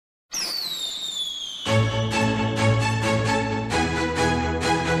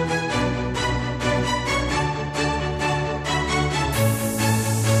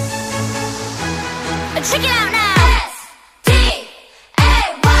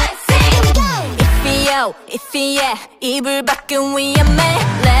yo, ify yeah 이불 밖은 위험해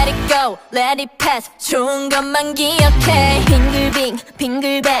Let it go, let it pass 좋은 것만 기억해 빙글빙,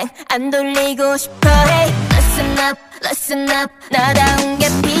 빙글뱅 안 돌리고 싶어 Hey, listen up 나다운 게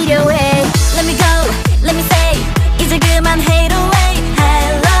필요해 Let me go, let me say 이제 그만 hate away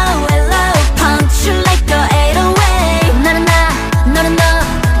Hello, hello punch you like a 808 나는 나, 너는 너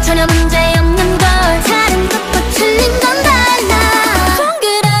전혀 문제 없는 걸 다른 것도 틀린 건 달라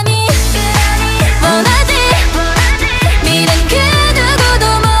동그라미 원하지 미련 그 누구도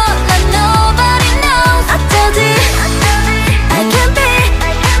몰라 Nobody knows 어쩌지 I can't be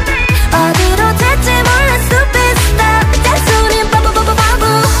어디로 될지 몰라 Stupid stuff 잔소린 바보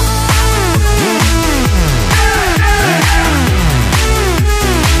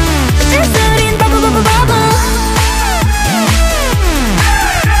잔소린 바보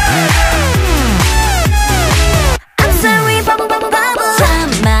I'm sorry 바보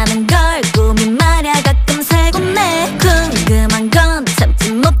참 많은 걸 고민 말야 가끔 세곤내 궁금한 건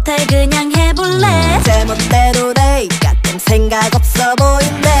참지 못해 그냥 해볼래 제멋대로 돼 가끔 생각 없어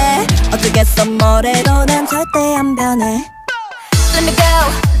보이네 어쩌겠어 뭐래도 난 절대 안 변해 Let me go,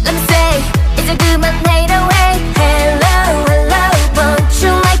 let me say 이제 그만 hate away Hello, hello won't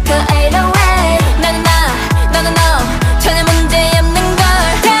you like a 808 나는 나, 너는 너 전혀 문제 없는 걸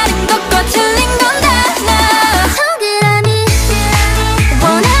다른 것과 틀린 건 달라 동그라미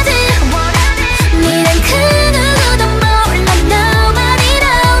원하지 미련 그 누구도 몰라 Nobody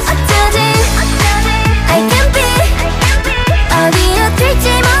knows 어쩌지 I can't be 어디로 튈지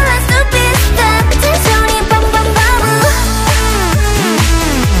몰라 Stupid stuff 잔소리 바보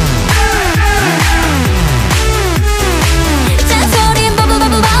잔소리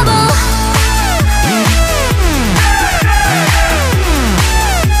바보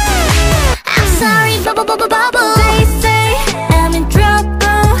I'm sorry 바보 They say I'm in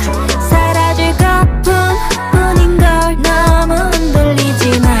trouble 사라질 거뿐 뿐인 걸 너무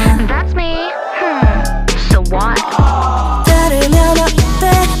흔들리지만 That's me, so what? 들으면 어때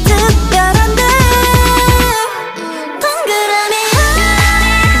특별한데 동그라미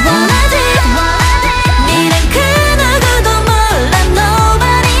원하지 미련 그 누구도 몰라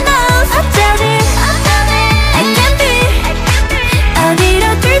Nobody knows 어쩌지 I can't be 어디로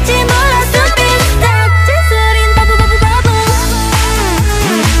튈지 몰라 Stupid stuff 잔소린 바보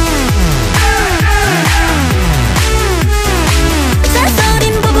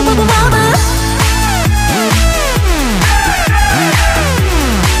잔소린 바보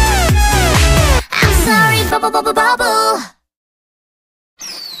I'm sorry 바보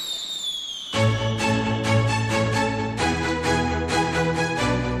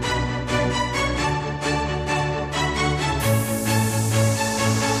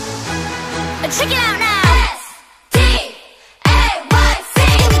Check it out now.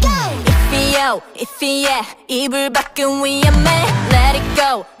 Ify yo, ify yeah 이불 밖은 위험해 Let it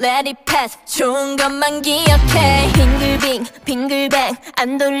go, let it pass 좋은 것만 기억해 빙글빙, 빙글뱅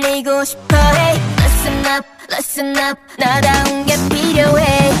안 돌리고 싶어 Hey, listen up 나다운 게 필요해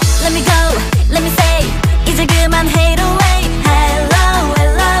Let me go, let me say 이제 그만 hate away Hello,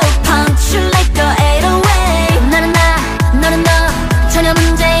 hello punch you like a 808 나는 나, 너는 너 전혀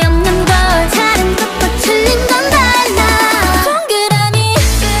문제 없는 걸 다른 것도 틀린 건 달라 동그라미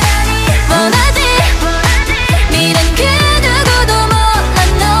원하지 미련 그 누구도 몰라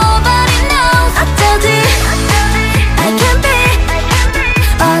Nobody knows 어쩌지 I can't be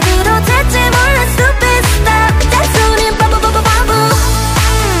어디로 될지 몰라 Stupid stuff 잔소린 바보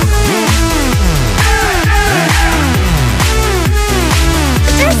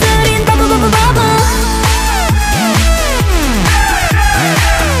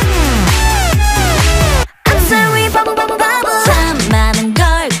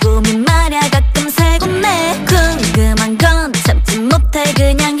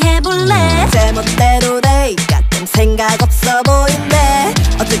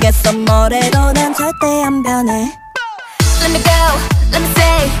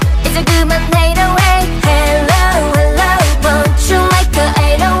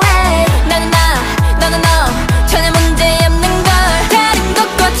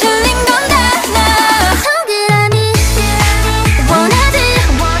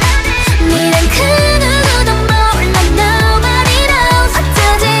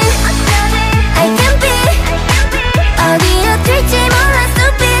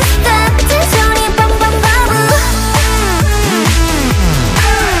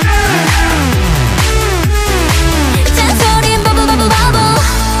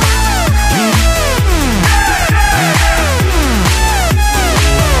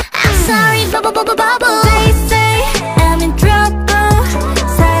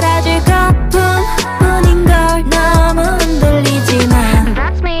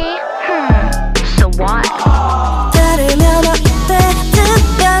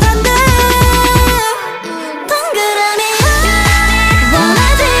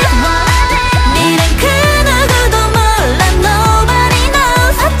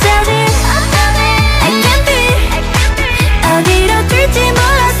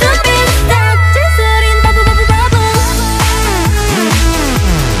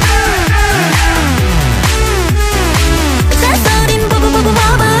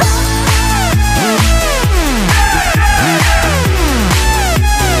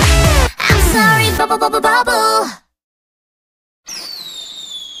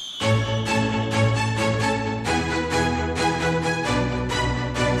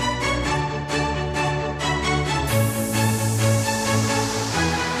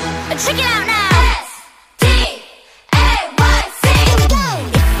Check it out now. S-T-A-Y-C.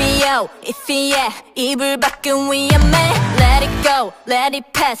 Iffy yeah 이불 밖은 위험해. Let it go, let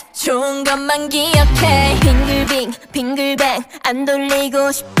it pass. 좋은 것만 기억해. 빙글빙, 빙글뱅 안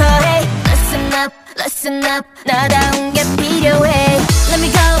돌리고 싶어. Hey, listen up, 나다운 게 필요해. Let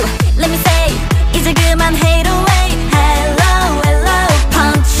me go, let me say. 이제 그만 hate away. Hello, hello,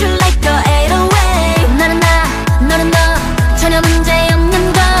 punch you like a 808. 너는 나, 너는 너, 전혀 문제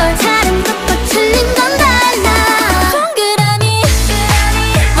없는 걸. 다른 것도 틀린 건 달라. 동그라미,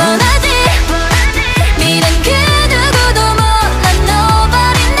 원하지. 미련 그 누구도 몰라.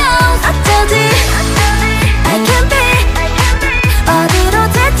 Nobody knows. 어쩌지, I can't be. 어디로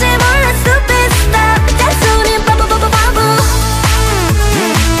될지 몰라. Stupid stuff. 잔소리 바보.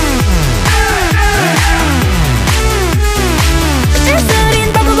 잔소리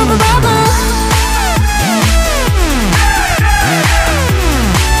바보.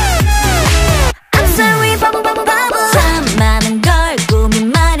 I'm sorry 바보. 참 많은 걸 꿈이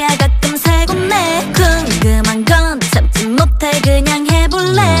말야 가끔 새곤 내. 궁금한 건 참지 못해 그냥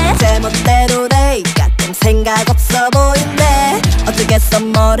해볼래. 제멋대로 돼 가끔 생각 없어 보인대. 어쩌겠어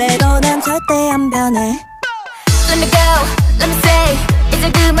뭐래도 난 절대 안 변해. Let me go, let me say.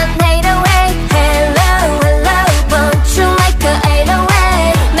 이제 그만 hate away. Hello, hello, won't you like a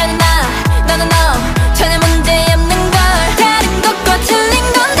 808. 나는 나, 너는 너, 전혀 문제 없는 걸. 다른 것과 틀린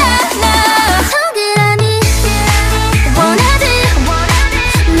건 달라. 동그라미, 원하지.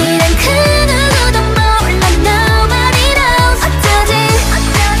 미련 그 누구도 몰라. Nobody knows. 어쩌지,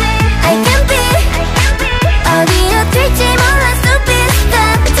 I can't be. 어디로 튈지 몰라. Stupid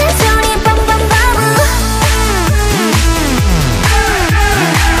stuff. 잔소리 바보.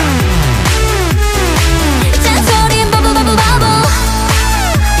 잔소리 바보.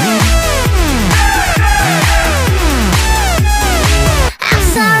 I'm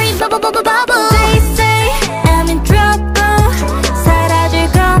sorry 바보. They say I'm in trouble. 사라질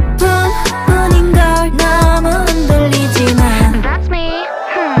것뿐인 걸 너무 흔들리지만 That's me.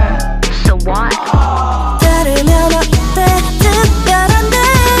 So what? 들으면 어때 특별한데.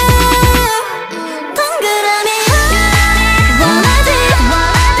 동그라미 원하지.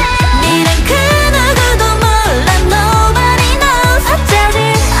 미련 그 누구도 몰라. Nobody knows. 어쩌지,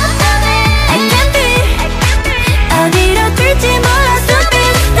 I can't be. 어디로 튈지 몰라.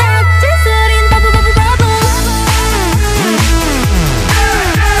 Stupid stuff. 잔소린 바보.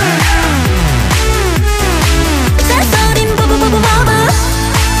 잔소린 바보.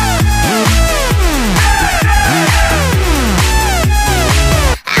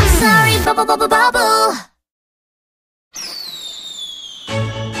 I'm sorry 바보.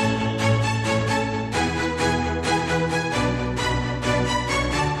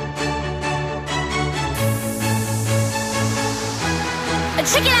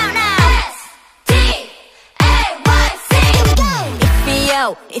 Check it out now. S-T-A-Y-C.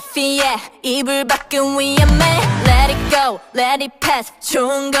 Iffy yeah 이불 밖은 위험해. Let it go, let it pass.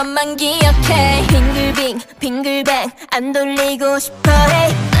 좋은 것만 기억해. 빙글빙, 빙글뱅 안 돌리고 싶어.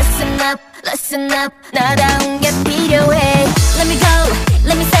 Hey, listen up, 나다운 게 필요해. Let me go,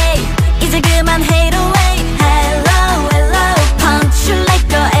 let me say. 이제 그만 hate away. Hello, hello, punch you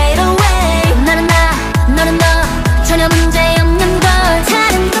like a 808. 너는 나, 너는 너, 전혀 문제 없는 걸.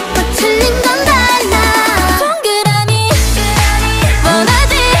 다른 것도 틀린 건 달라. 동그라미,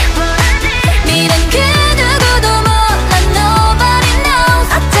 원하지. 미련 그 누구도 몰라. Nobody knows.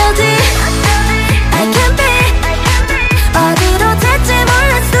 어쩌지, I can't be. 어디로 될지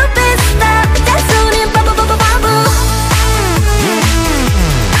몰라. Stupid stuff. 잔소리 바보.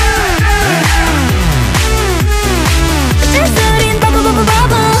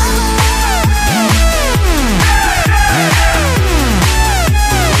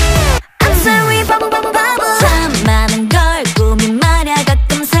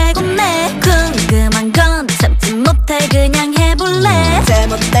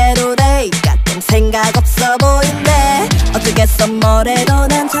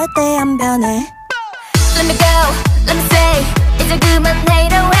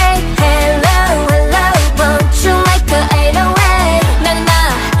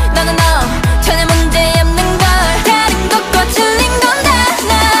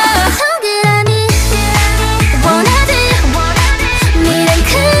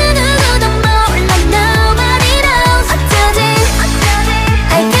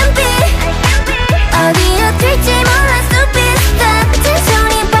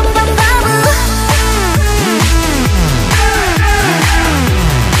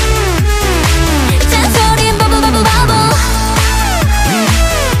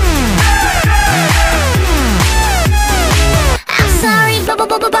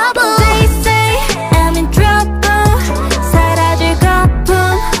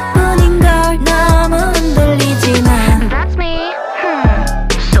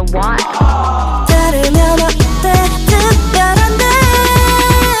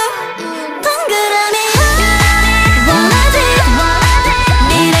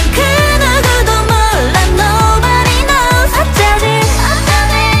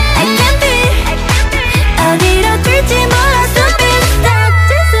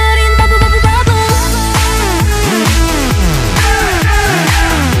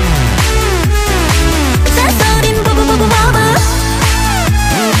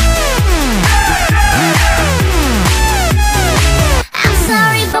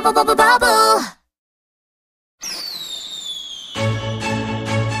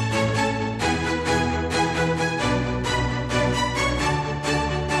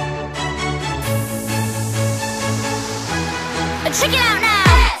 Check it out now.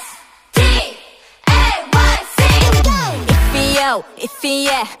 S-T-A-Y-C Iffy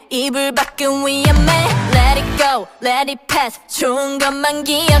yeah 이불 밖은 위험해 Let it go, let it pass 좋은 것만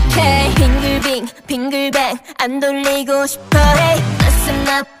기억해 빙글빙, 빙글뱅 안 돌리고 싶어 Hey, listen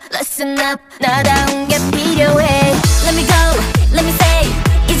up, listen up 나다운 게 필요해 Let me go, let me say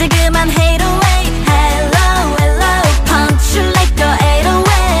이제 그만 hate away Hello, hello Punch you like a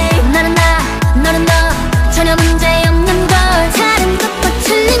 808 나는 나, 너는 너 전혀 문제 없는 걸 다른 것과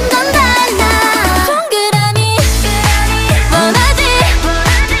틀린 건 달라 동그라미 원하지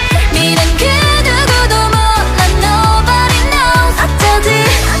미련 그 누구도 몰라 Nobody knows 어쩌지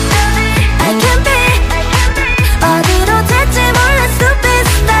I can't be 어디로 될지 몰라 Stupid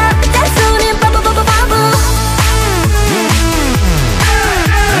stuff 잔소린 바보바보바보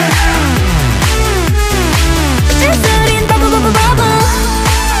잔소린 바보바보바보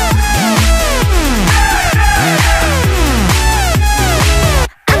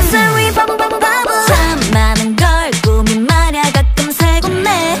I'm sorry 바보바보바보 참 많은 걸 고민 말야 가끔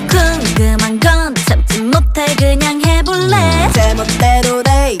세곤해 궁금한 건 참지 못해 그냥 해볼래 제멋대로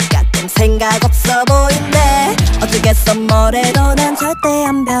돼 가끔 생각 없어 보이네 어쩌겠어 뭐래도 난 절대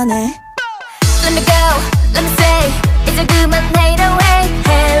안 변해 Let me go, let me say 이제 그만 hate away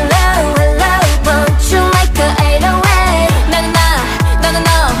Hello, hello Won't you like a 808 나는 나, 너는 너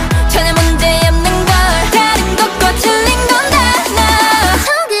전혀 문제 없는 걸 다른 것과 틀린 건 달라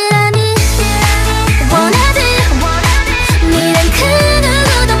동그라미 원하지 미련 그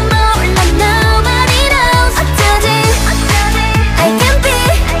누구도 몰라 Nobody knows 어쩌지 I can't be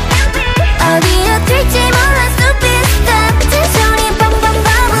어디로 튈지 몰라 Stupid stuff 잔소리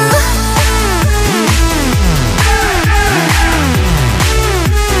바보바보바보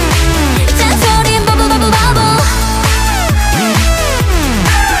잔소리 바보바보바보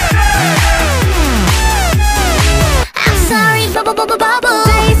I'm sorry 바보바보바보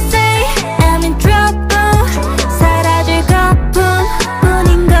They say I'm in trouble 사라질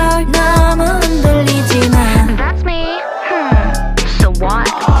거뿐인 걸 너무 흔들리지 마 That's me So what?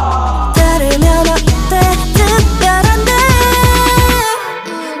 들으면 어때 특별한데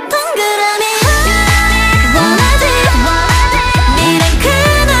동그라미 원하지 미련 그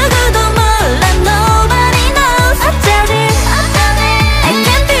누구도 몰라 Nobody knows 어쩌지 I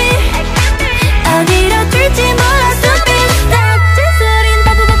can't be 어디로 튈지 몰라 Stupid stuff 잔소린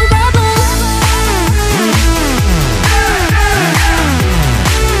바보바보바보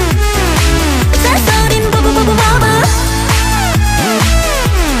잔소린 바보바보바보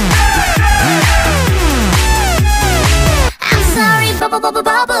I'm sorry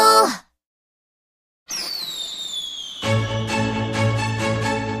바보바보바보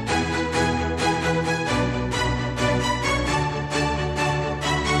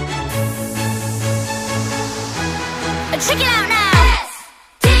Check it out now.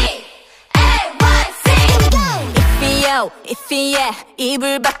 S-T-A-Y-C Iffy yeah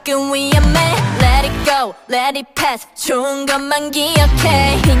이불 밖은 위험해 Let it go, let it pass 좋은 것만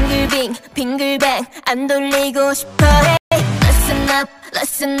기억해 빙글빙, 빙글뱅 안 돌리고 싶어 Hey,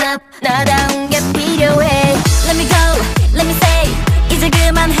 listen up 나다운 게 필요해 Let me go, let me say 이제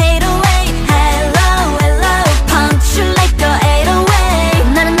그만 hate away Hello, hello Punch you like a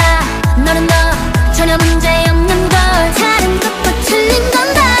 808 나는 나, 너는 너 전혀 문제 없는 걸 다른 것과 틀린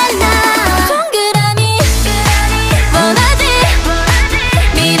건 달라 동그라미 원하지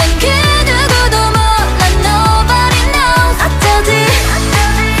미련 그 누구도 몰라 Nobody knows 어쩌지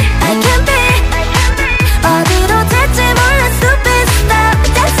I can't be 어디로 될지 몰라 Stupid stuff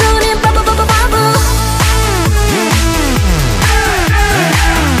잔소린 바보바보바보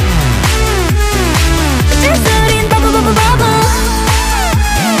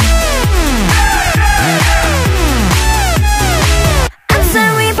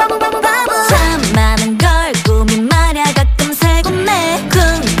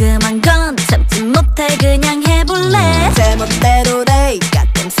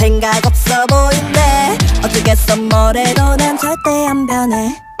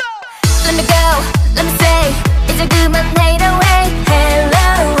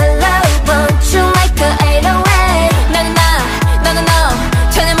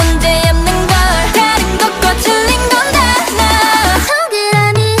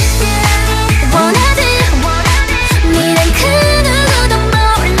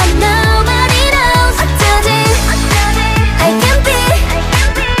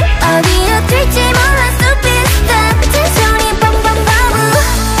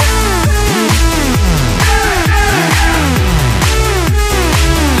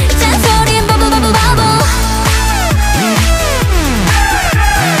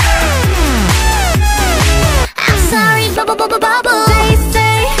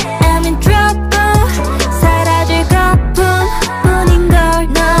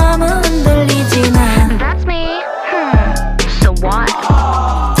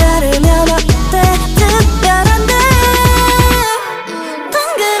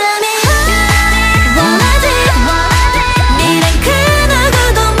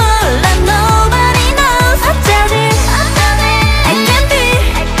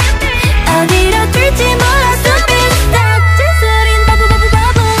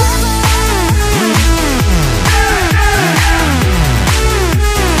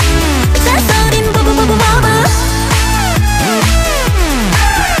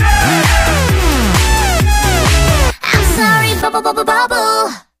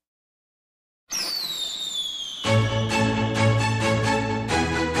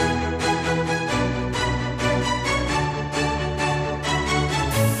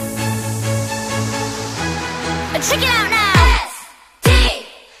check it out now.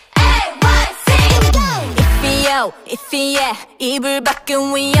 S-T-A-Y-C. Iffy yeah 이불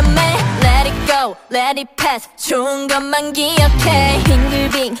밖은 위험해. Let it go, let it pass. 좋은 것만 기억해.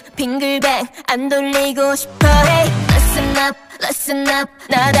 빙글빙, 빙글뱅 안 돌리고 싶어. Hey, listen up, listen up.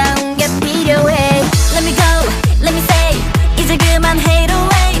 나다운 게 필요해. Let me go, let me say. 이제 그만 해로